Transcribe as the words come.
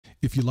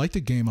If you like the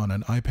game on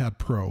an iPad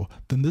Pro,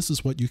 then this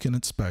is what you can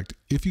expect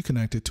if you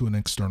connect it to an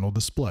external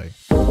display.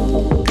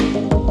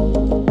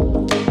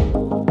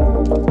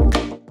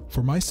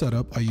 For my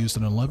setup, I used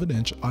an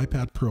 11-inch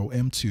iPad Pro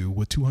M2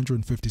 with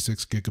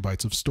 256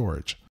 gigabytes of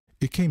storage.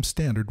 It came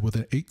standard with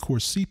an 8-core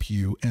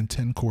CPU and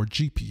 10-core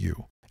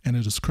GPU, and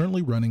it is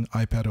currently running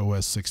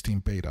iPadOS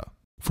 16 beta.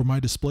 For my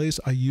displays,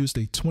 I used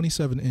a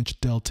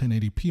 27-inch Dell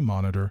 1080p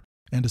monitor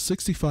and a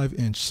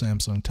 65-inch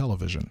Samsung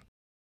television.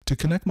 To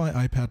connect my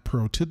iPad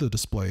Pro to the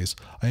displays,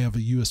 I have a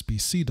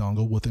USB-C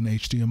dongle with an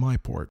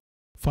HDMI port.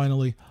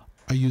 Finally,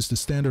 I used a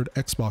standard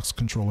Xbox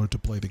controller to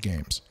play the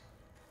games.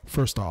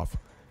 First off,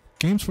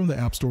 games from the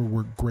App Store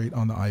work great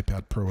on the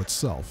iPad Pro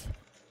itself.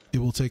 It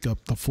will take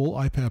up the full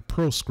iPad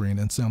Pro screen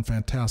and sound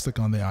fantastic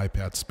on the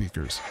iPad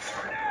speakers.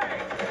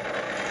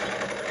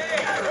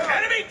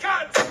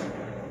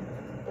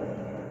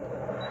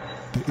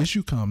 The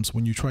issue comes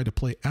when you try to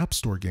play App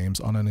Store games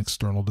on an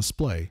external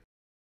display.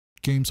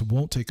 Games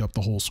won't take up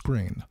the whole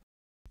screen.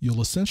 You'll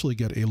essentially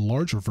get a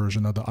larger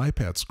version of the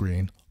iPad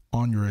screen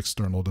on your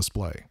external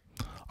display.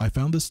 I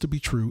found this to be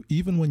true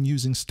even when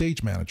using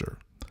Stage Manager.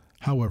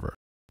 However,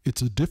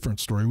 it's a different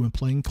story when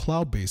playing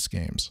cloud-based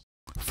games.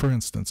 For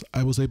instance,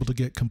 I was able to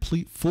get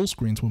complete full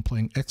screens when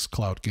playing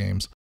xCloud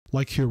games,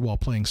 like here while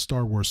playing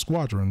Star Wars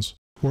Squadrons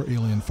or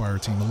Alien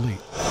Fireteam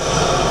Elite.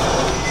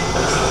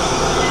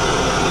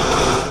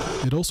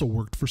 It also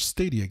worked for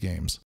Stadia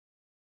games,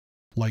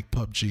 like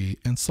PUBG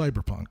and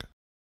Cyberpunk.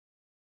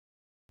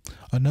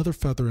 Another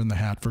feather in the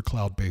hat for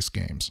cloud-based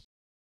games.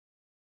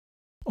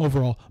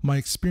 Overall, my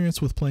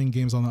experience with playing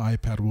games on the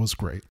iPad was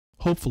great.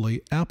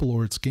 Hopefully, Apple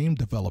or its game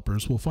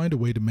developers will find a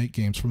way to make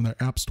games from their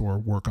App Store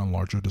work on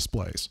larger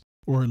displays,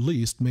 or at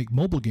least make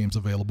mobile games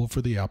available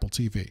for the Apple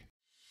TV.